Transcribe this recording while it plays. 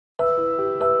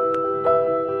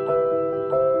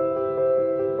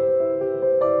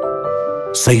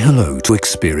Say hello to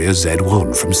Xperia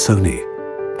Z1 from Sony,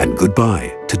 and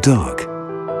goodbye to dark,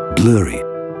 blurry,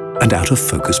 and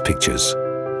out-of-focus pictures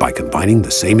by combining the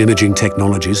same imaging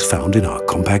technologies found in our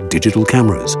compact digital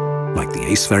cameras, like the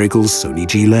aspherical Sony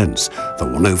G lens, the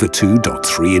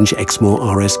 1/2.3-inch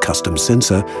Exmor RS custom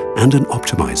sensor, and an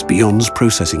optimized BIONZ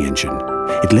processing engine.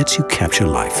 It lets you capture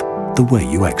life the way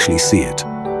you actually see it,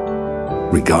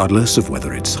 regardless of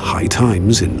whether it's high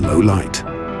times in low light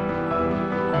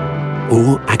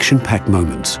or action-packed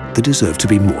moments that deserve to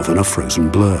be more than a frozen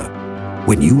blur.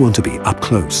 When you want to be up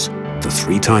close, the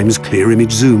 3x clear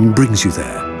image zoom brings you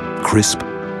there, crisp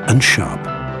and sharp.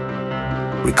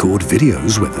 Record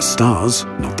videos where the stars,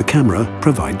 not the camera,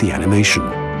 provide the animation.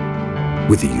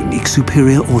 With the unique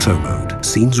superior auto mode,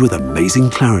 scenes with amazing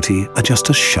clarity are just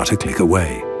a shutter click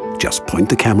away. Just point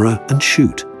the camera and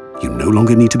shoot. You no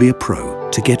longer need to be a pro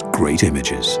to get great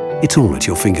images. It's all at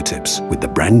your fingertips with the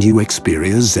brand new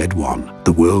Xperia Z1,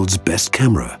 the world's best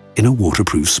camera in a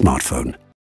waterproof smartphone.